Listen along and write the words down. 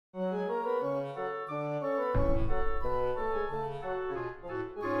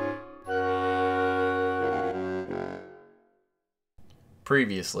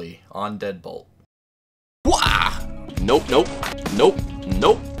Previously on Deadbolt. Wah! Nope, nope, nope,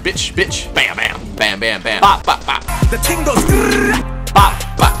 nope. Bitch, bitch. Bam, bam, bam, bam, bam. Bop, bop, bop. The ting goes Bop,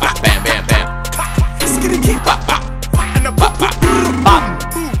 bop, bop. Bam, bam, bam. skitty keep Bop, bop. and the pop pop.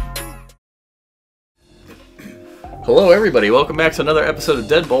 Hello everybody, welcome back to another episode of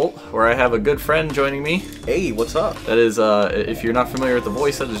Deadbolt, where I have a good friend joining me. Hey, what's up? That is, if you're not familiar with the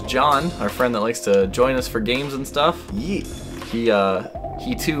voice, that is John, our friend that likes to join us for games and stuff. Yeah.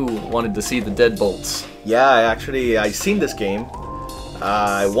 He too wanted to see the Deadbolts. Yeah, I seen this game.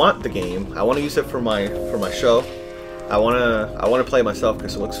 I want the game. I want to use it for my show. I wanna play it myself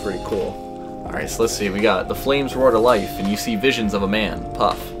because it looks pretty cool. Alright, so let's see, we got the flames roar to life, and you see visions of a man,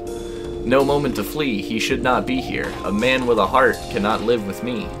 Puff. No moment to flee, he should not be here. A man with a heart cannot live with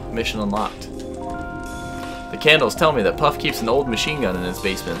me. Mission unlocked. The candles tell me that Puff keeps an old machine gun in his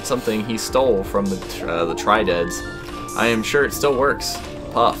basement, something he stole from the Trideads. I am sure it still works.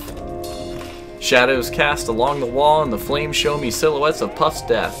 Puff. Shadows cast along the wall and the flames show me silhouettes of Puff's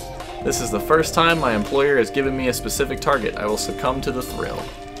death. This is the first time my employer has given me a specific target. I will succumb to the thrill.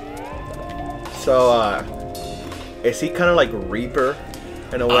 So, is he kind of like Reaper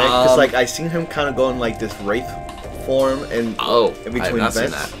in a way? Because like I seen him kind of go in like this wraith form and in between I have not seen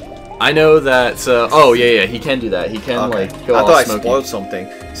events. that. I know that. Oh yeah, he can do that. He can like go all I thought smoky. I spoiled something.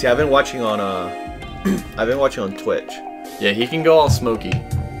 See, I've been watching on Twitch. Yeah, he can go all smoky.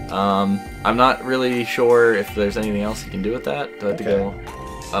 I'm not really sure if there's anything else he can do with that. Do I have to go?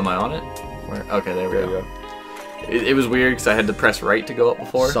 Am I on it? Where? Okay, there we go. It was weird because I had to press right to go up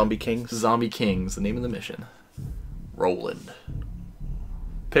before. Zombie Kings. Zombie Kings, the name of the mission. Roland.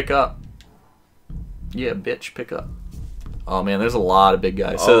 Pick up. Yeah, bitch, pick up. Oh man, there's a lot of big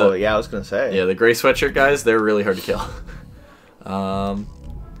guys. Oh yeah, I was gonna say. Yeah, the gray sweatshirt guys, they're really hard to kill.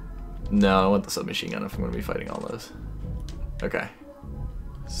 No, I want the submachine gun if I'm gonna be fighting all those. Okay.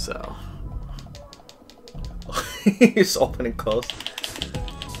 So. It's open and close.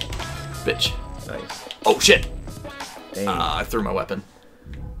 Bitch. Nice. Oh shit! Dang. I threw my weapon.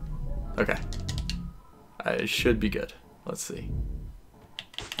 Okay. I should be good. Let's see.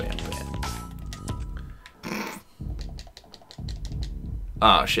 Bam, bam.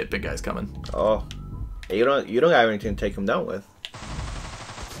 Oh shit, big guy's coming. Oh. Hey, you don't have anything to take him down with.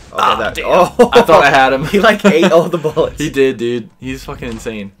 Damn. Oh, I thought I had him. He like ate all the bullets. He did, dude. He's fucking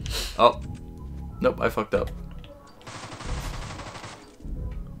insane. Oh. Nope, I fucked up.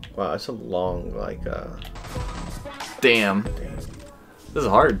 Wow, that's a long, like, Damn. This is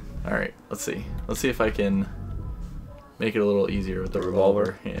hard. Alright, let's see. Let's see if I can make it a little easier with the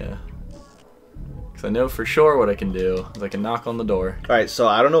revolver. Yeah. Because I know for sure what I can do is I can knock on the door. Alright, so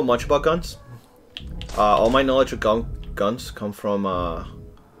I don't know much about guns. All my knowledge of guns come from,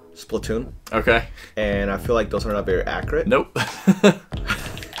 Splatoon. Okay. And I feel like those are not very accurate. Nope.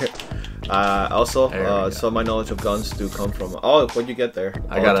 Also, some of my knowledge of guns do come from... Oh, what'd you get there?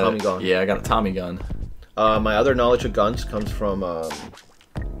 I got a Tommy gun. Yeah, I got a Tommy gun. My other knowledge of guns comes from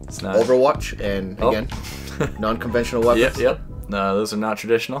It's not Overwatch and, again, non-conventional weapons. Yep. No, those are not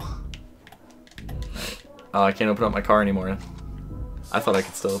traditional. Right. Oh, I can't open up my car anymore. I thought I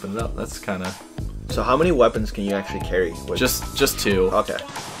could still open it up. That's kind of... So how many weapons can you actually carry? With... Just two. Okay.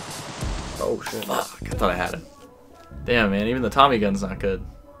 Oh, shit. Fuck, I thought I had it. Damn, man, even the Tommy gun's not good.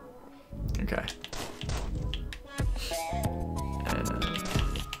 Okay. And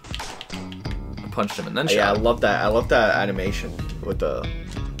I punched him and then shot Yeah, I him. love that. I love that animation with the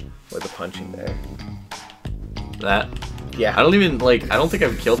punching there. That? Yeah. I don't even, like, I don't think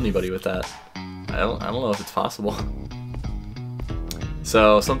I've killed anybody with that. I don't know if it's possible.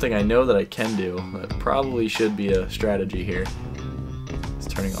 So, something I know that I can do, that probably should be a strategy here, is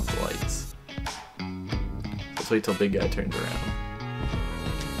turning off the lights. Let's wait till big guy turns around.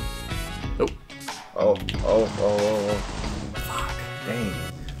 Nope. Oh. Fuck. Dang.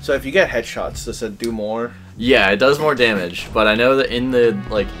 So if you get headshots, does it do more? Yeah, it does more damage, but I know that in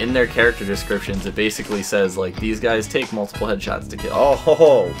their character descriptions, it basically says, like, these guys take multiple headshots to kill.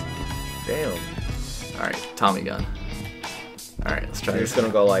 Oh, damn. Alright, Tommy gun. Alright, let's try You're this. just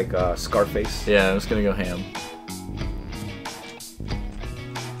gonna go like Scarface? Yeah, I'm just gonna go ham.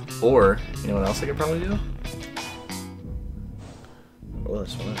 Or, you know what else I could probably do? Oh,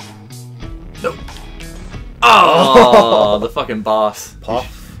 that's fine. Nope. Oh, the fucking boss.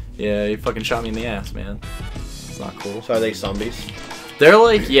 Puff? Yeah, he fucking shot me in the ass, man. It's not cool. So are they zombies? They're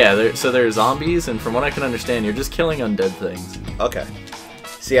like, yeah, they're zombies, and from what I can understand, you're just killing undead things. Okay.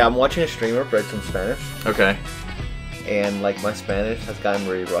 See, I'm watching a streamer break some Spanish, Okay. and like my Spanish has gotten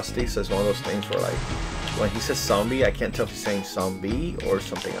really rusty, so it's one of those things where like, when he says zombie, I can't tell if he's saying zombie or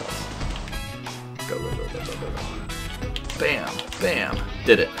something else. Go. bam, bam.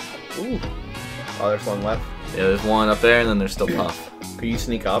 Did it. Ooh. Oh, there's one left. Yeah, there's one up there, and then there's still Puff. Could you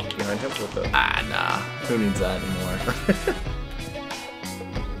sneak up behind him with the... Ah, nah. Who needs that anymore?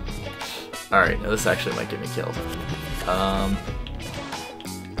 Alright, now this actually might get me killed.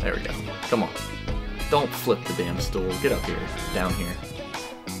 There we go. Come on. Don't flip the damn stool. Get up here. Down here.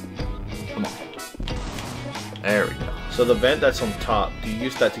 Come on. There we go. So the vent that's on top, do you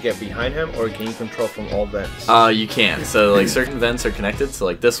use that to get behind him, or can you control from all vents? You can. So like certain vents are connected. So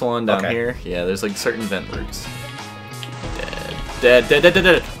like this one down Okay. here, yeah. There's like certain vent routes. Dead.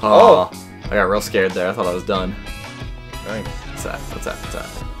 Oh, I got real scared there. I thought I was done. Nice. What's that? What's that? What's that?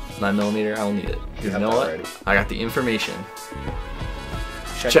 9mm. I don't need it. You have know that what? already. I got the information.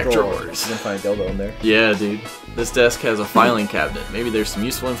 Check drawers. drawers. You can find a dildo in there. Yeah, dude. This desk has a filing cabinet. Maybe there's some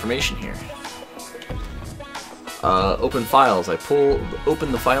useful information here. Open files. I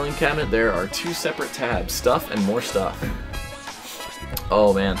open the filing cabinet. There are 2 separate tabs. Stuff and more stuff.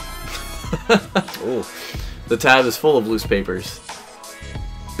 Oh, man. Ooh. The tab is full of loose papers.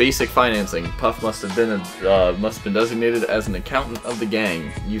 Basic financing. Puff must have been designated as an accountant of the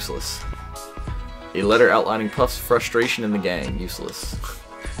gang. Useless. A letter outlining Puff's frustration in the gang. Useless.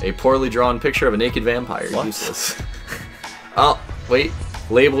 A poorly drawn picture of a naked vampire. What? Useless. Oh, wait.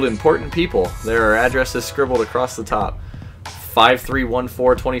 Labeled important people. There are addresses scribbled across the top.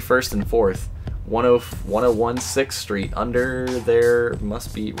 5314 21st and 4th. 101 6th Street. Under there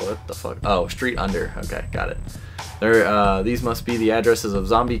must be... What the fuck? Oh, street under. Okay, got it. These must be the addresses of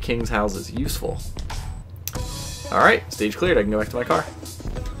Zombie King's houses. Useful. Alright, stage cleared. I can go back to my car.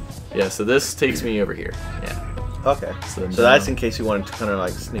 Yeah, so this takes me over here. Yeah. Okay. So that's in case you wanted to kind of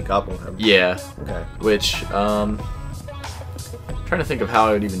like sneak up on him. Yeah. Okay. Which, trying to think of how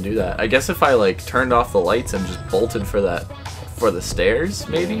I would even do that. I guess if I like turned off the lights and just bolted for the stairs,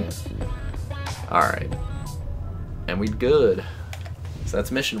 maybe? Alright. And we good. So that's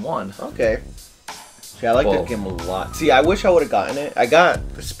mission 1. Okay. See, I like Whoa. that game a lot. See, I wish I would have gotten it. I got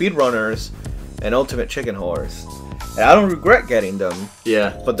Speedrunners and Ultimate Chicken Horse. And I don't regret getting them,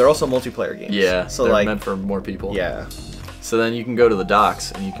 Yeah. but they're also multiplayer games. Yeah, So they're like, meant for more people. yeah. So then you can go to the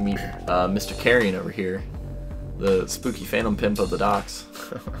docks and you can meet Mr. Carrion over here, the spooky phantom pimp of the docks.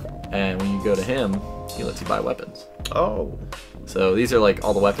 And when you go to him, he lets you buy weapons. Oh. So these are like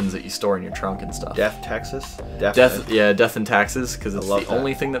all the weapons that you store in your trunk and stuff. Death, Texas. Death, yeah, death and taxes, because it's the love that.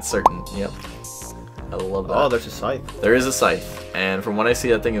 only thing that's certain. Yep. I love that. Oh, there's a scythe. There is a scythe, and from what I see,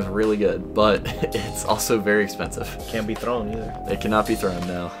 that thing is really good, but it's also very expensive. Can't be thrown either. It cannot be thrown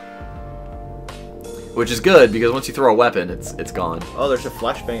now. Which is good, because once you throw a weapon, it's gone. Oh, there's a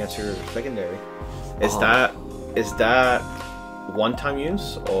flashbang as your secondary. Is Oh. that one-time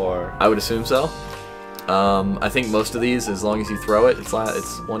use or? I would assume so. I think most of these, as long as you throw it, it's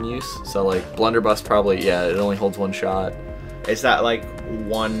one use. So like Blunderbuss probably, yeah, it only holds 1 shot. Is that like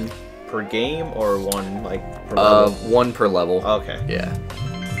 1 per game or 1 like per level? 1 per level. Okay. Yeah.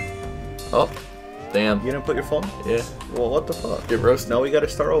 Oh, damn. You didn't put your phone? Yeah. Well, what the fuck? Get roasted. Now we gotta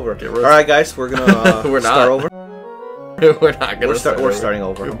start over. Get roasted. All right, guys, we're gonna We're start not. over. We're not gonna. We're starting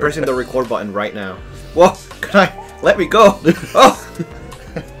over. I'm pressing the record button right now. Whoa! Can I let me go? Oh!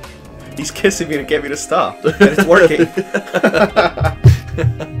 He's kissing me to get me to stop, and it's working.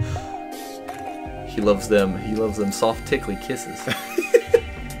 He loves them. He loves them soft, tickly kisses.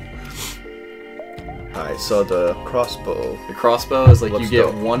 Alright, so the crossbow. The crossbow is like Let's you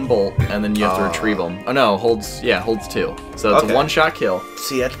get go. 1 bolt and then you have to retrieve them. Oh no, holds 2. So it's Okay. a 1-shot kill.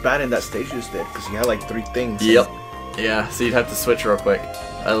 See, that's bad in that stage you just did, because you had like 3 things. Yep. Yeah, so you'd have to switch real quick.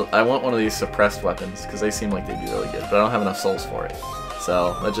 I want one of these suppressed weapons because they seem like they'd be really good, but I don't have enough souls for it.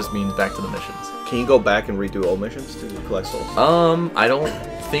 So that just means back to the missions. Can you go back and redo old missions to collect souls? I don't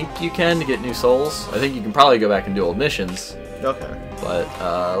think you can to get new souls. I think you can probably go back and do old missions, Okay. but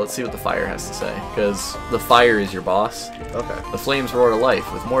let's see what the fire has to say, because the fire is your boss. Okay. The flames roar to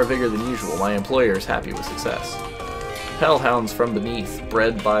life with more vigor than usual. My employer is happy with success. Hellhounds from beneath,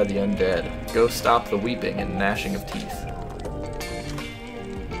 bred by the undead. Go stop the weeping and gnashing of teeth.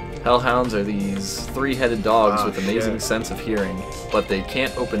 Hellhounds are these 3-headed dogs with amazing shit. sense of hearing, but they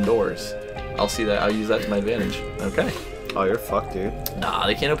can't open doors. I'll see that. I'll use that to my advantage. Okay. Oh, you're fucked, dude. Nah,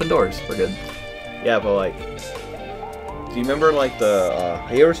 they can't open doors. We're good. Yeah, but like, do you remember like the?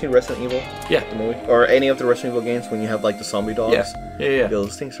 Have you ever seen Resident Evil? Yeah. The movie or any of the Resident Evil games when you have like the zombie dogs? Yeah.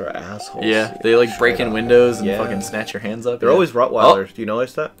 Those things are assholes. Yeah, dude. they like break Straight in up. windows and Yeah. fucking snatch your hands up. They're Yeah. always Rottweilers. Do you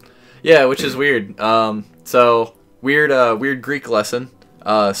notice that? Yeah, which is weird. So weird Greek lesson.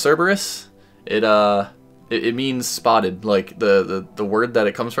 Cerberus, it means spotted, like the word that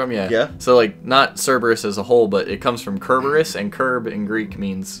it comes from. Yeah. Yeah. So like not Cerberus as a whole, but it comes from Kerberos, and Kerb in Greek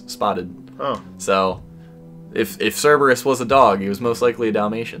means spotted. Oh. So If Cerberus was a dog, he was most likely a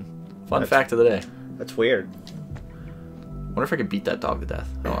Dalmatian. Fun fact of the day. That's weird. Wonder if I could beat that dog to death.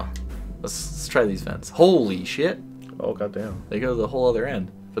 Oh well. Let's try these vents. Holy shit! Oh goddamn. They go to the whole other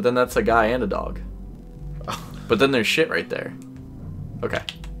end. But then that's a guy and a dog. But then there's shit right there. Okay.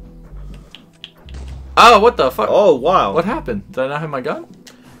 Oh, what the fuck? Oh wow. What happened? Did I not have my gun?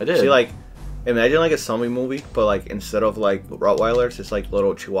 I did. See, like, imagine like a zombie movie, but like instead of like Rottweilers, it's like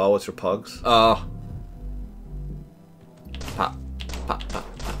little Chihuahuas or pugs. Oh. Pop, pop,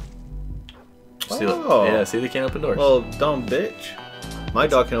 pop, pop. See, Oh. yeah, see, they can't open doors. Well, dumb bitch. My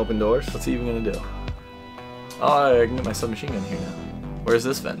dog can open doors. What's he even gonna do? Oh, I can get my submachine gun here now. Where's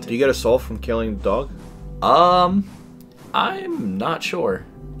this vent? Do you get a soul from killing the dog? I'm not sure.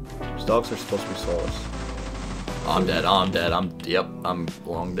 These dogs are supposed to be soulless. Oh, I'm dead. Oh, I'm dead. I'm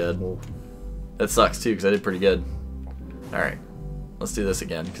long dead. That sucks too, because I did pretty good. All right, let's do this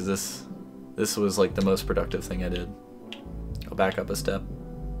again, because this was like the most productive thing I did. I'll back up a step.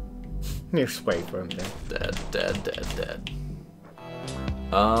 You're just waiting for him there. Dead, dead, dead, dead.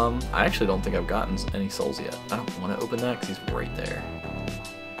 I actually don't think I've gotten any souls yet. I don't want to open that because he's right there.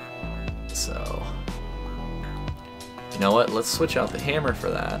 So, you know what? Let's switch out the hammer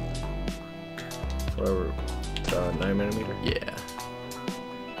for that. For 9mm? Yeah.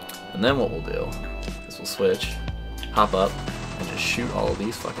 And then what we'll do is we'll switch, hop up, and just shoot all of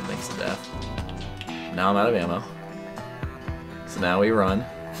these fucking things to death. Now I'm out of ammo. So now we run,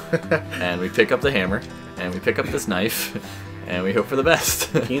 and we pick up the hammer, and we pick up this knife, and we hope for the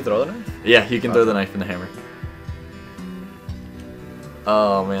best. Can you throw the knife? Yeah, you can throw the knife and the hammer.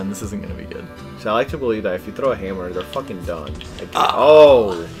 Oh man, this isn't gonna be good. So I like to believe that if you throw a hammer, they're fucking done. Like,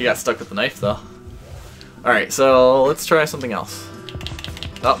 oh! You got stuck with the knife though. Alright, so let's try something else.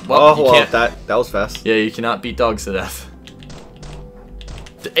 Oh, well, you can't. That was fast. Yeah, you cannot beat dogs to death.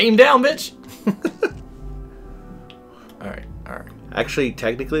 Aim down, bitch! Alright, alright. Actually,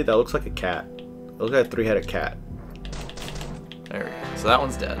 technically, that looks like a cat. It looks like a 3-headed cat. There we go. So that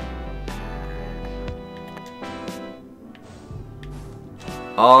one's dead.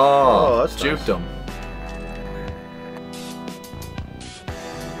 Oh, that's juked nice. him.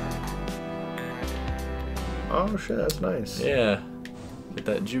 Oh shit, that's nice. Yeah. Get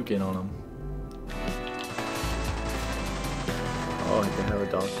that juke in on him. Oh, you can have a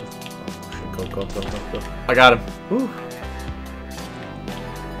dog. Oh shit, go. I got him. Whew.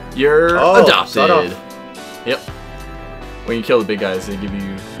 You're Oh, adopted. sawed off. Yep. When you kill the big guys, they give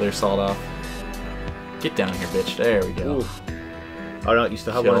you their sawed off. Get down here, bitch. There we go. Ooh. Oh no, you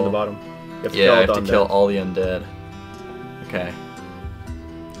still have one in the bottom. You have to Yeah, I have kill to kill all the undead. Okay.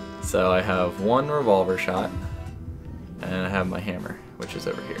 So I have one revolver shot, and I have my hammer, which is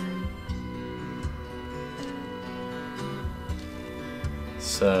over here.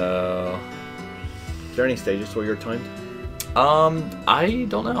 So, Is there any stages where you're timed? I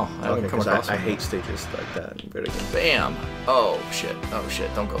don't know. I haven't come across I one. hate stages like that in video games. Bam! Oh shit! Oh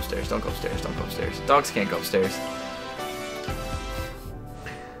shit! Don't go upstairs! Don't go upstairs! Don't go upstairs! Dogs can't go upstairs.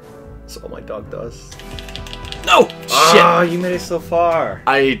 That's all my dog does. No! Shit! Oh, you made it so far.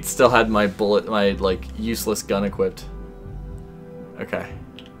 I still had my bullet, my like useless gun equipped. Okay.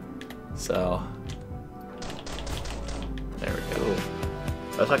 So there we go.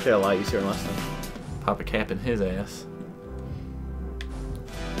 That's actually a lot easier than last time. Pop a cap in his ass.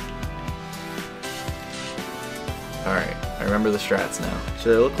 Alright, I remember the strats now.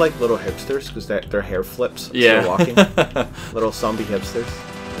 So they look like little hipsters because their hair flips. as Yeah. they're walking. Little zombie hipsters.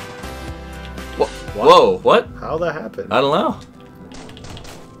 Whoa, what? How that happened? I don't know.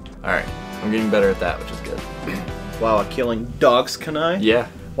 Alright, I'm getting better at that, which is good. Wow, killing dogs, can I? Yeah,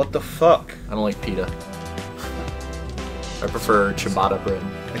 What the fuck? I don't like pita. I prefer ciabatta bread.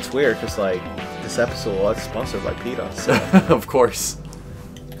 It's weird because like this episode was sponsored by PETA. So, Of course.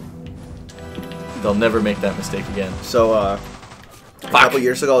 They'll never make that mistake again. so a couple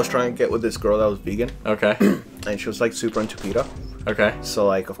years ago, I was trying to get with this girl that was vegan, Okay. and she was like super into PETA. Okay. So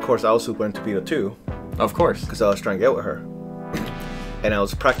like, of course, I was super into PETA too, Of course. because I was trying to get with her. And I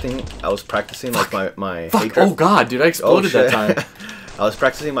was practicing like my Fuck. hatred. Oh god, dude, I exploded that time. I was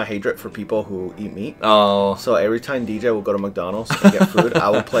practicing my hatred for people who eat meat. Oh. So every time DJ would go to McDonald's and get food, I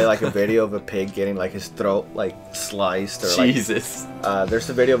would play like a video of a pig getting like his throat like sliced, or Jesus. like there's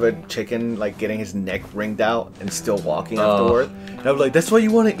a video of a chicken like getting his neck wringed out and still walking afterward. And I was like, "That's what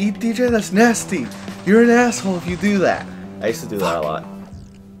you want to eat, DJ? That's nasty. You're an asshole if you do that." I used to do that a lot.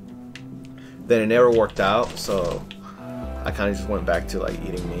 Then it never worked out, so I kind of just went back to like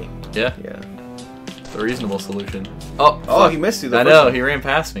eating meat. Yeah. Yeah. The reasonable solution. Oh, Oh, fuck. he missed you. I know, he ran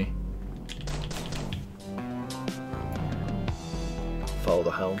past me. Follow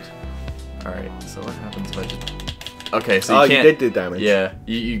the hound. Alright, so what happens if I just... Okay, so Oh, you can't... you did do damage. Yeah,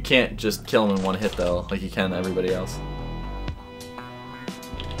 you can't just kill him in one hit, though, like you can everybody else.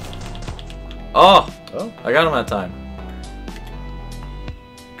 Oh! Oh. I got him that time.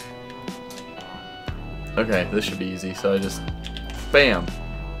 Okay, this should be easy, so I just... Bam!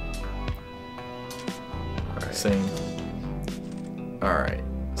 Alright. Sing. Alright,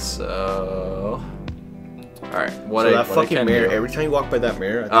 so... Alright, what So I that what I fucking can mirror, do- every time you walk by that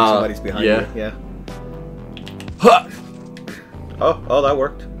mirror, I think somebody's behind yeah. you. Yeah. Huh! Oh, that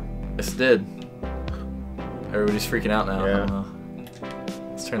worked. Yes, it did. Everybody's freaking out now. Yeah.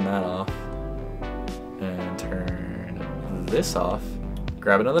 Let's turn that off. And turn this off.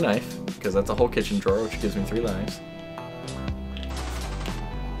 Grab another knife, because that's a whole kitchen drawer, which gives me 3 knives.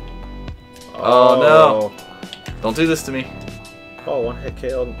 Oh no! Don't do this to me. Oh, one hit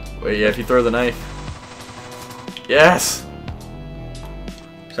killed. Wait, yeah, if you throw the knife. Yes!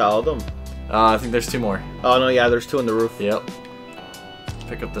 Is that all of them? I think there's 2 more. Oh no, yeah, there's 2 on the roof. Yep.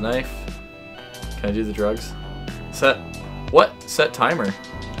 Pick up the knife. Can I do the drugs? Set. What? Set timer.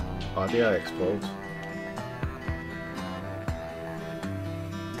 Oh, I think that explodes.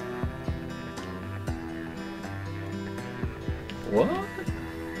 What?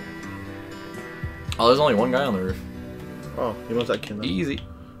 Oh, there's only one guy on the roof. Oh, he must have killed him. Easy.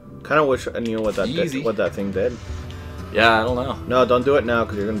 Kind of wish I knew what that Easy. what that thing did. Yeah, I don't know. No, don't do it now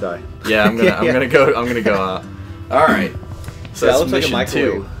because you're gonna die. Yeah, I'm gonna I'm gonna go out. All right. So Yeah, that's it looks like a mission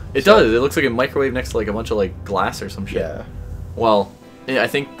microwave. 2. It does. It looks like a microwave next to like a bunch of like glass or some shit. Yeah. Well, yeah, I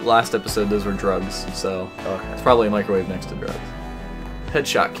think last episode those were drugs, so Okay. it's probably a microwave next to drugs.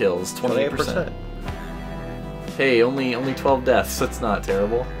 Headshot kills 28%. Hey, only 12 deaths. That's not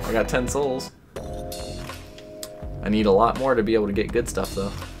terrible. I got 10 souls. I need a lot more to be able to get good stuff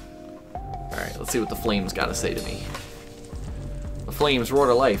though. Alright, let's see what the flames gotta say to me. The flames roar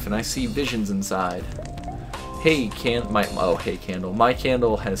to life and I see visions inside. Hey candle. My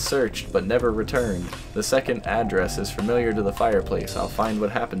candle has searched but never returned. The second address is familiar to the fireplace. I'll find what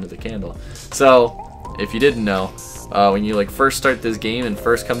happened to the candle. So, if you didn't know, when you like first start this game and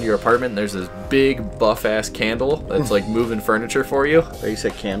first come to your apartment, there's this big buff ass candle that's like moving furniture for you. Oh, you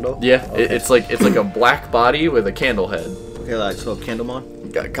said candle? Yeah, Okay. it's like a black body with a candle head. Okay, like so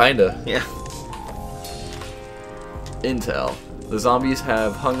Candlemon? Kinda. Yeah. Intel. The zombies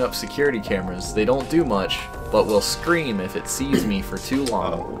have hung up security cameras. They don't do much, but will scream if it sees me for too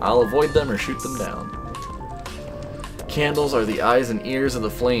long. I'll avoid them or shoot them down. Candles are the eyes and ears of the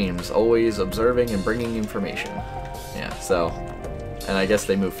flames, always observing and bringing information. Yeah, so... And I guess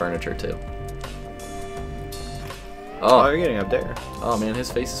they move furniture too. Oh, you're getting up there. Oh man,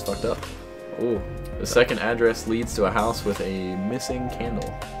 his face is fucked up. Ooh. The second address leads to a house with a missing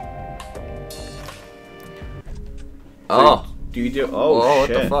candle. Oh! Do you do? Oh,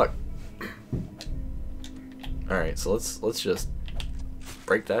 shit. What the fuck? Alright, so let's just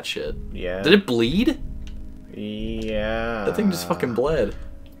break that shit. Yeah. Did it bleed? Yeah. That thing just fucking bled.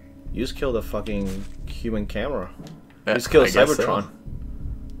 You just killed a fucking human camera. You I just killed guess so. Cybertron.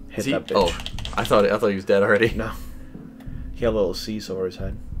 Hit Is he? that bitch. Oh, I thought he was dead already. No. He had a little C's over his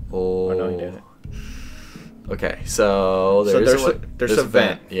head. Oh. Or no, he didn't. Okay, so there's a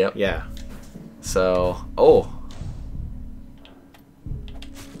vent. Yep. Yeah. So, oh,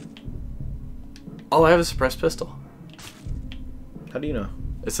 I have a suppressed pistol. How do you know?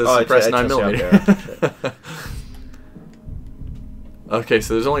 It says Oh, suppressed it tells you out 9mm. Okay,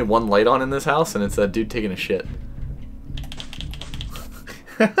 so there's only one light on in this house, and it's that dude taking a shit.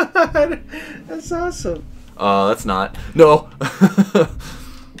 That's awesome. That's not. No. I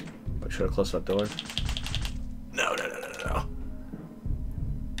should have closed that door. No.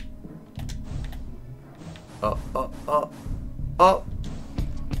 Oh. Oh,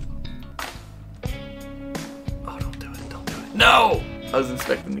 don't do it. No! I was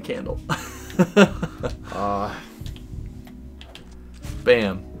inspecting the candle.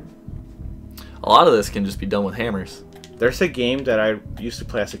 Bam. A lot of this can just be done with hammers. There's a game that I used to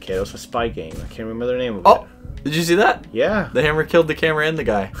play as a kid. It was a spy game. I can't remember the name of Oh! it. Did you see that? Yeah. The hammer killed the camera and the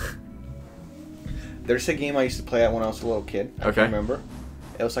guy. There's a game I used to play at when I was a little kid. I Okay. can't remember.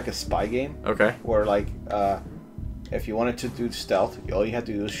 It was like a spy game. Okay. Where like if you wanted to do stealth, all you had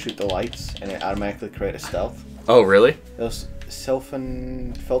to do was shoot the lights and it automatically created a stealth. Oh, really? It was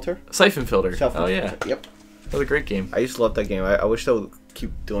Siphon Filter. Siphon filter. Siphon Oh, yeah. Filter. Yep. That was a great game. I used to love that game. I wish they would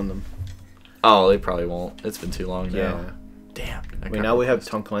keep doing them. Oh, they probably won't. It's been too long now. Yeah. Damn. I mean, now we have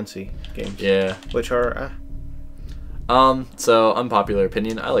Tom Clancy games. Yeah. Which are So unpopular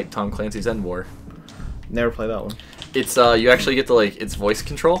opinion, I like Tom Clancy's End War. never play that one. It's you actually get to like it's voice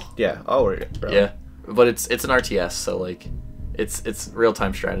control. Yeah. Oh, right. Yeah. But it's an RTS, so like It's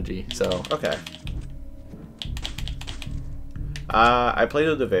real-time strategy, so... Okay. I played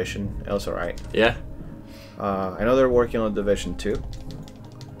The Division. It was alright. Yeah? I know they're working on Division 2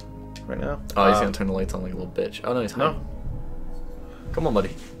 right now. Oh, he's gonna turn the lights on like a little bitch. Oh, no, he's hiding. No. Come on,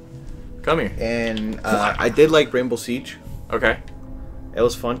 buddy. Come here. And I did like Rainbow Siege. Okay. It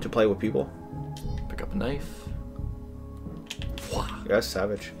was fun to play with people. Pick up a knife. Yeah, that's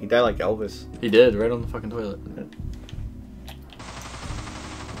savage. He died like Elvis. He did, right on the fucking toilet.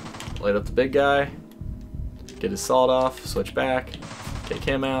 Light up the big guy. Get his salt off. Switch back. Take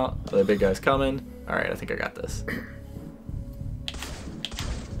him out. Other big guy's coming. Alright, I think I got this.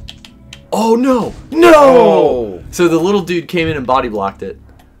 Oh, no! No! Oh! So the little dude came in and body blocked it.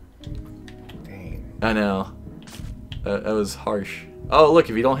 Dang. I know. That was harsh. Oh, look,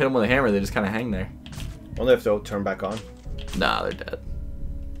 if you don't hit them with a hammer, they just kind of hang there. Wonder if they'll turn back on. Nah, they're dead.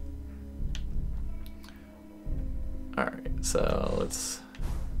 Alright, so let's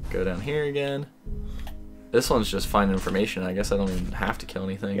go down here again. This one's just find information. I guess I don't even have to kill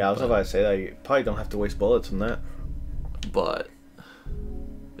anything. Yeah, I was about to say that. You probably don't have to waste bullets on that. But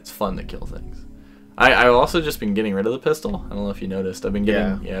it's fun to kill things. I've also just been getting rid of the pistol. I don't know if you noticed. I've been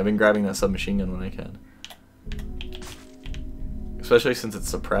getting... Yeah, I've been grabbing that submachine gun when I can. Especially since it's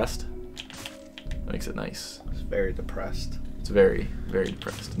suppressed. That makes it nice. It's very depressed. It's very, very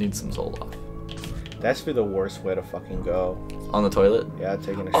depressed. Needs some Zoloft. That's be the worst way to fucking go. On the toilet? Yeah,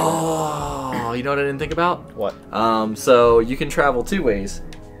 taking a shit. Oh, you know what I didn't think about? What? So you can travel 2 ways.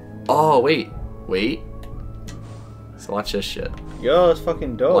 Oh, wait. So watch this shit. Yo, that's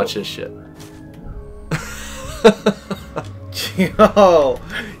fucking dope. Watch this shit. Yo,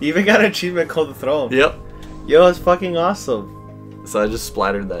 you even got an achievement called the Throne. Yep. Yo, it's fucking awesome. So I just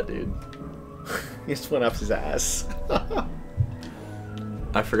splattered that dude. He just went up his ass.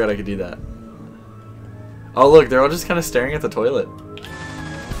 I forgot I could do that. Oh, look, they're all just kind of staring at the toilet.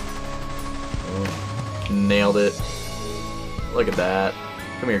 Nailed it. Look at that.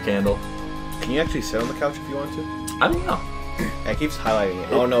 Come here, Candle. Can you actually sit on the couch if you want to? I don't know. It keeps highlighting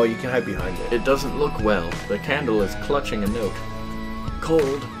it. Oh no, you can hide behind it. It doesn't look well. The candle is clutching a note.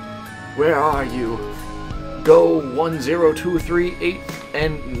 Cold, where are you? Go 10238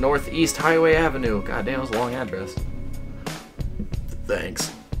 and Northeast Highway Avenue. Goddamn, that's a long address.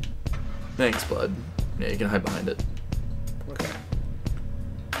 Thanks. Thanks, bud. Yeah, you can hide behind it. Okay.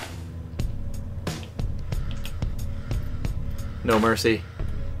 No mercy.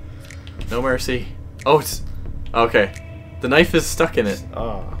 No mercy. Oh, it's... Okay. The knife is stuck in it.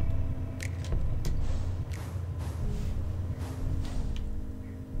 Ah.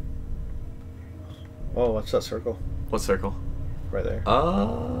 Oh, what's that circle? What circle? Right there.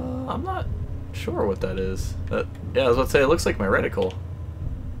 I'm not sure what that is. Yeah, I was about to say, it looks like my reticle.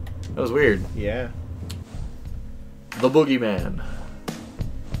 That was weird. Yeah. The Boogeyman.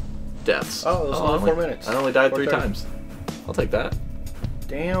 Deaths. Oh, it was only 4 minutes. I only died 3 4:30. times. I'll take that.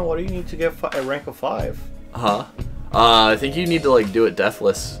 Damn, what do you need to get a rank of 5? Huh? I think you need to like do it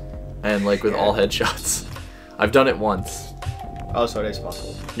deathless and like with all headshots. I've done it once. Oh, so it is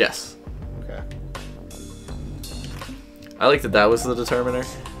possible. Yes. Okay. I like that was the determiner.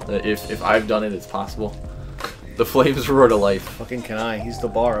 That if I've done it, it's possible. The flames roar to life. Fucking can I? He's the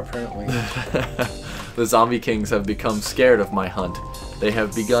bar, apparently. The zombie kings have become scared of my hunt. They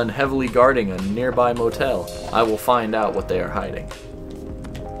have begun heavily guarding a nearby motel. I will find out what they are hiding.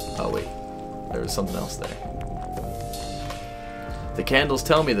 Oh wait, there was something else there. The candles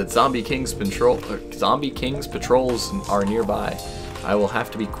tell me that zombie kings patrols are nearby. I will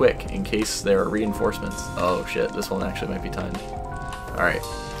have to be quick in case there are reinforcements. Oh shit, this one actually might be timed. All right,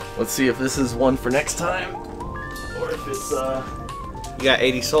 let's see if this is one for next time, or if it's You got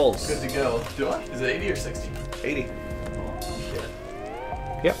 80 souls. good to go. Do I? Is it 80 or 60? 80. Oh shit.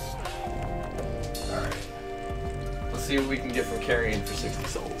 Yep. Alright. Let's see what we can get from carrying for 60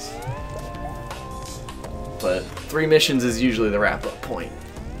 souls. But 3 missions is usually the wrap-up point.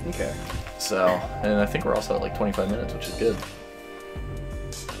 Okay. So, and I think we're also at like 25 minutes, which is good.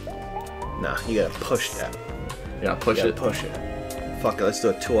 Nah, you gotta push that. Yeah, push You it. gotta push it. Fuck it, let's do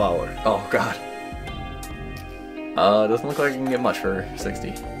a 2-hour. Oh god. Doesn't look like I can get much for 60.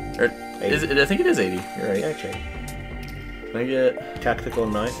 Or is it, I think it is 80. You're right. Okay. Can I get... Tactical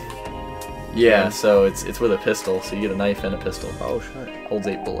knife. Yeah, so it's with a pistol, so you get a knife and a pistol. Oh shit. Holds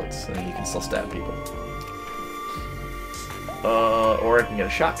 8 bullets, and you can still stab people. Or I can get a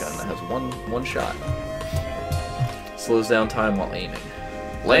shotgun that has one shot. Slows down time while aiming.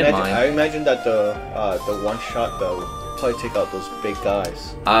 Landmine. I imagine that the one shot though would probably take out those big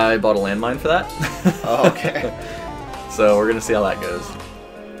guys. I bought a landmine for that. Oh, okay. So we're gonna see how that goes.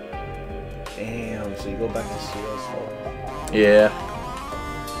 Damn. Damn, so you go back to Seal's fault. Yeah.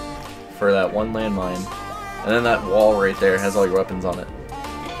 For that one landmine. And then that wall right there has all your weapons on it.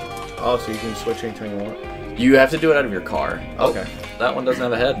 Oh, so you can switch anytime you want? You have to do it out of your car. Okay. Oh, that one doesn't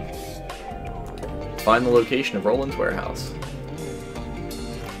have a head. Find the location of Roland's warehouse.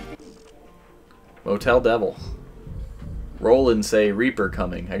 Motel Devil. Roland say Reaper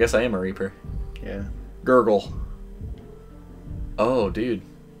coming. I guess I am a Reaper. Yeah. Gurgle. Oh, dude.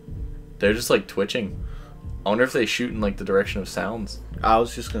 They're just like twitching. I wonder if they shoot in like the direction of sounds. I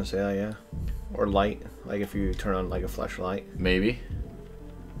was just gonna say that, yeah. Or light, like if you turn on like a flashlight. Maybe.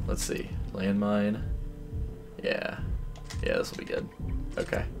 Let's see. Landmine. Yeah. Yeah, this will be good.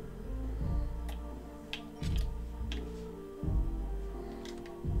 Okay.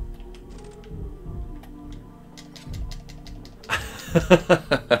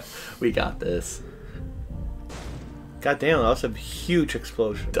 We got this. God damn, that was a huge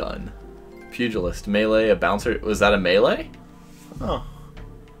explosion. Done. Pugilist. Melee, a bouncer. Was that a melee? Oh.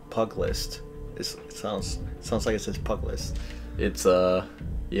 Pug list. It sounds like it says pug list. It's,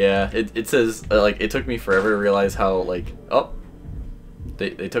 yeah. It says, like, it took me forever to realize how, like, oh.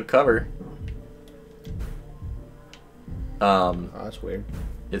 They took cover. Oh, that's weird.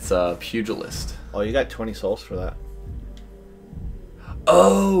 It's a pugilist. Oh, you got 20 souls for that.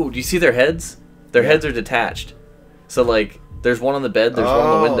 Oh, do you see their heads? Their heads are detached. So, like, there's one on the bed, there's one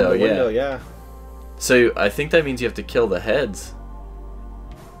on the window, yeah. So, I think that means you have to kill the heads.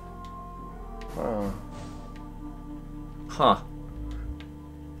 Oh. Huh.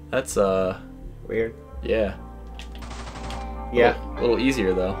 That's, weird. yeah. Yeah. A little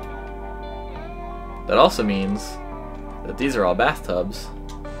easier, though. That also means that these are all bathtubs,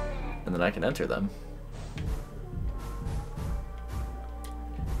 and then I can enter them.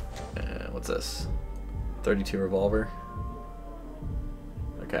 What's this? 32 revolver.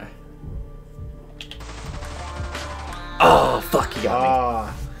 Okay. Oh, fuck, you got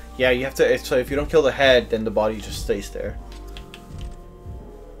me. Yeah, you have to. So if you don't kill the head, then the body just stays there.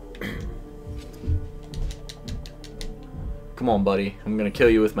 Come on, buddy. I'm gonna kill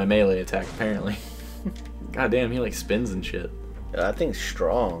you with my melee attack, apparently. God damn, he like spins and shit. Yeah, that thing's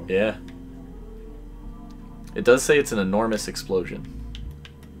strong. Yeah. It does say it's an enormous explosion.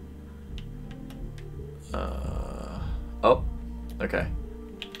 Oh. Okay.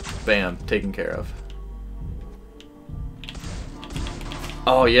 Bam. Taken care of.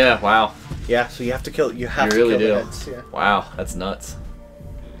 Oh, yeah. Wow. Yeah, so you have to kill. You have to really kill do. the heads. Yeah. Wow. That's nuts.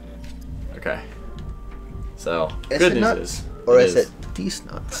 Okay. So, Is good it news nuts? is. Or is it these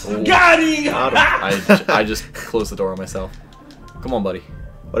nuts? Ooh. Got him! I just closed the door on myself. Come on, buddy.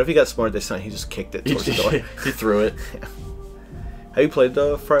 What if he got smart this time? He just kicked it towards the door. He threw it. Yeah. Have you played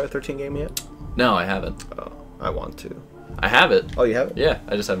the Friday the 13th game yet? No, I haven't. Oh, I want to. I have it. Oh, you have it? Yeah,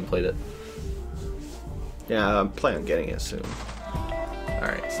 I just haven't played it. Yeah, I'm planning on getting it soon.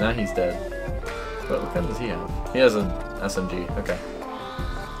 Alright, so now he's dead. But what gun does he have? He has an SMG. Okay.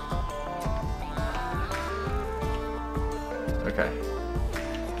 Okay.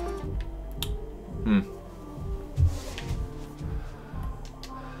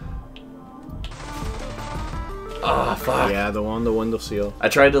 Ah, fuck. Yeah, the one on the window seal. I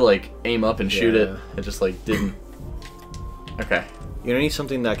tried to, like, aim up and shoot Yeah. it. It just, like, didn't. Okay. You need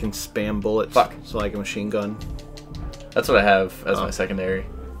something that can spam bullets. Fuck. So like a machine gun. That's what I have as Oh. my secondary.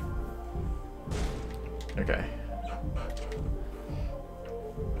 Okay.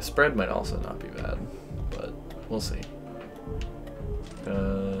 Spread might also not be bad, but we'll see.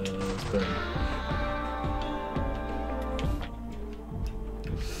 Boom.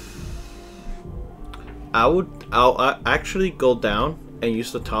 I'll actually go down and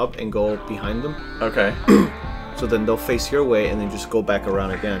use the top and go behind them. Okay. So then they'll face your way and then just go back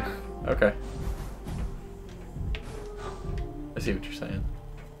around again. Okay. I see what you're saying.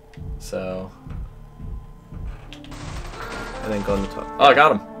 So. And then go on the top. Oh, I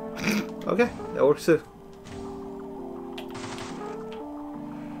got him. Okay, that works too.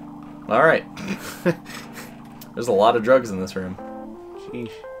 All right. There's a lot of drugs in this room.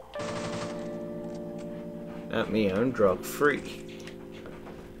 Sheesh. Not me, I'm drug free.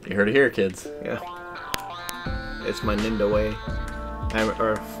 You heard it here, kids. Yeah. It's my ninja way.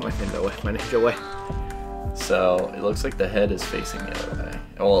 Or my ninja way. So it looks like the head is facing the other way.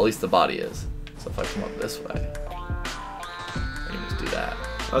 Well, at least the body is. So if I come up this way, I can just do that.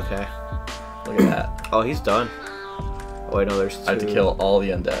 Okay. Look at that. Oh, he's done. Oh, wait, no, there's two. I have to kill all the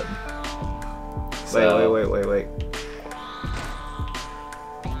undead. So, Wait.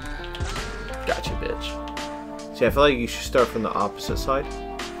 Gotcha, bitch. See, I feel like you should start from the opposite side.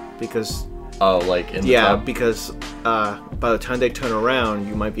 Because... Oh, like in the yeah, tub? because by the time they turn around,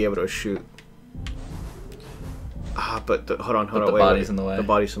 you might be able to shoot. But hold on, the wait, body's wait. in the way. The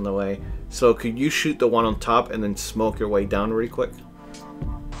body's in the way. So could you shoot the one on top and then smoke your way down really quick?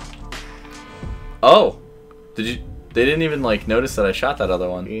 Oh, did you? They didn't even like notice that I shot that other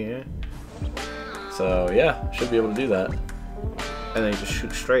one. Yeah. So yeah, should be able to do that. And then you just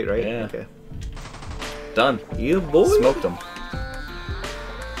shoot straight, right? Yeah. Okay. Done. You boy. Smoked them.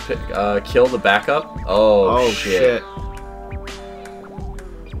 Kill the backup. Oh, shit.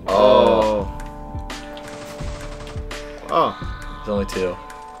 Oh. Oh. There's only 2.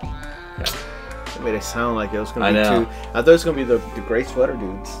 Okay. It made it sound like it was gonna I be know. 2. I thought it was gonna be the gray sweater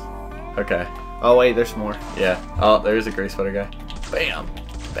dudes. Okay. Oh wait, there's more. Yeah. Oh, there's a gray sweater guy. Bam.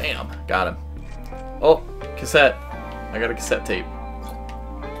 Bam. Got him. Oh, cassette. I got a cassette tape.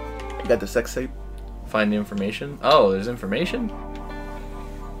 You got the sex tape? Find the information. Oh, there's information?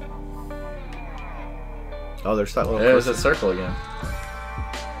 Oh, there's that little There's that person. circle again.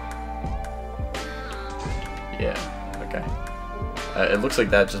 Yeah. Okay. It looks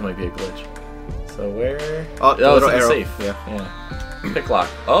like that just might be a glitch. So where? Oh, the it's little in the arrow. safe. Yeah. Pick lock.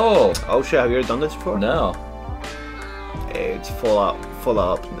 Oh. Oh shit, have you ever done this before? No. Hey, it's full up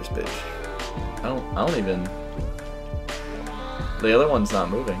in this bitch. I don't even. The other one's not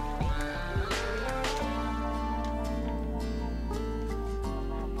moving.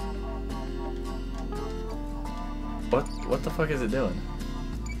 What the fuck is it doing?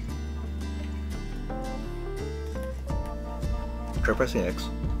 Try pressing X.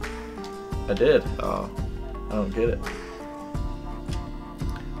 I did. Oh. I don't get it.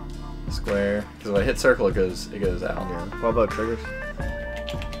 Square. Because when I hit circle, it goes out. Yeah. What about triggers?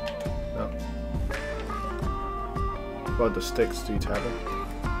 No. What about the sticks? Do you tap them?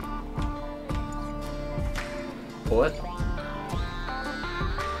 What?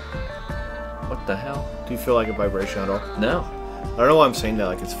 What the hell? Do you feel like a vibration at all? No. I don't know why I'm saying that.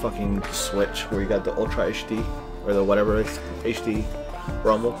 Like it's fucking Switch where you got the Ultra HD or the whatever it's HD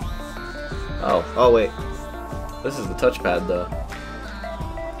Rumble. Oh. Oh wait. This is the touchpad though.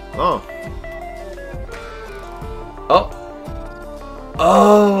 Oh. Oh.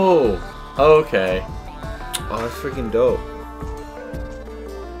 Oh. Okay. Oh, that's freaking dope.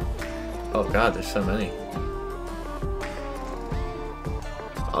 Oh god, there's so many.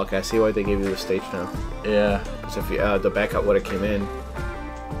 Okay, I see why they gave you the stage now. Yeah. Because if you the backup would have came in.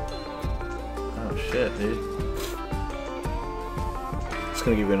 Oh shit, dude. It's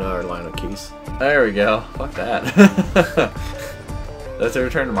gonna give you another line of keys. There we go. Fuck that. That's a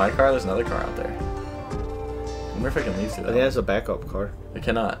return to my car. There's another car out there. I wonder if I can leave through I that. think that's a backup car. I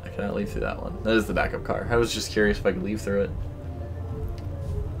cannot. I cannot leave through that one. That is the backup car. I was just curious if I could leave through it.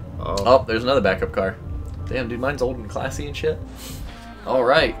 Oh. Oh, there's another backup car. Damn, dude, mine's old and classy and shit. All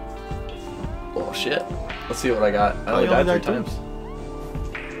right. Oh shit. Let's see what I got. I only you died only 3 died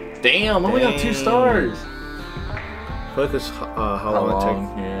times. Damn, I only got 2 Dang. stars. I feel like it's how long it took.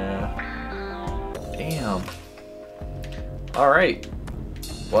 Yeah. Damn. All right.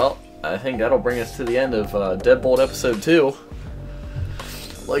 Well, I think that'll bring us to the end of Deadbolt episode 2.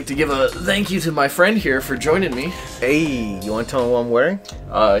 I'd like to give a thank you to my friend here for joining me. Hey, you want to tell them what I'm wearing?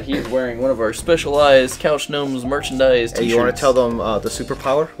 He's wearing one of our specialized Couch Gnomes merchandise t-shirts. Hey, you want to tell them the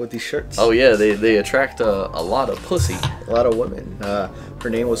superpower with these shirts? Oh yeah, they attract a lot of pussy. A lot of women. Her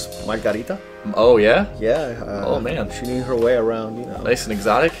name was Margarita. Oh yeah? Yeah. Oh man. She knew her way around, you know. Nice and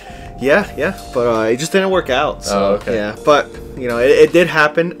exotic? Yeah, but it just didn't work out. So, Oh, okay. Yeah, but, you know, it did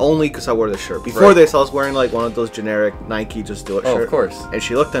happen only because I wore the shirt. Before Right. this, I was wearing, like, one of those generic Nike Just Do It Oh, shirt. of course. And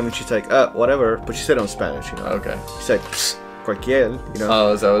she looked at me and she's like, whatever. But she said it in Spanish, you know. Okay. She said, psst, cualquier, you know.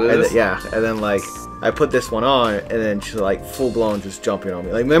 Oh, is that what it is? Yeah, and then, like, I put this one on, and then she's, like, full-blown just jumping on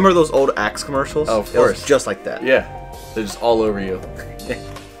me. Like, remember those old Axe commercials? Oh, of It was course. just like that. Yeah. They're just all over you.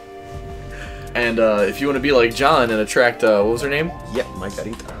 And if you want to be like John and attract, what was her name? Yeah,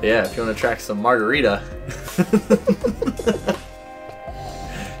 Margarita. Yeah, if you want to attract some margarita,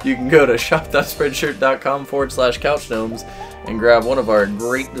 you can go to shop.spreadshirt.com/couchgnomes and grab one of our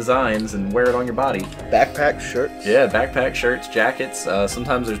great designs and wear it on your body. Backpack, shirts. Yeah, backpack, shirts, jackets.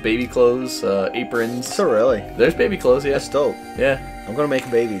 Sometimes there's baby clothes, aprons. So really? There's baby clothes, yeah. That's dope. Yeah. I'm gonna make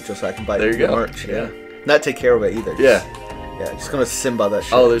a baby just so I can buy There you the go. merch. Yeah. Not take care of it either. Yeah. Yeah, just gonna Simba that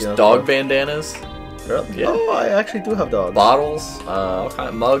shit. Oh, there's you know? dog bandanas, Really? Yeah. Oh, I actually do have dogs. bottles, all kind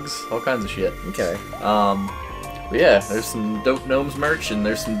of mugs, all kinds of shit. Okay. But yeah, there's some dope Gnomes merch, and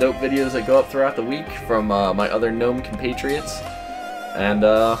there's some dope videos that go up throughout the week from my other Gnome compatriots. And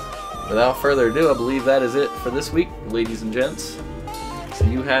without further ado, I believe that is it for this week, ladies and gents. So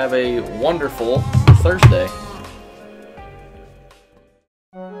you have a wonderful Thursday.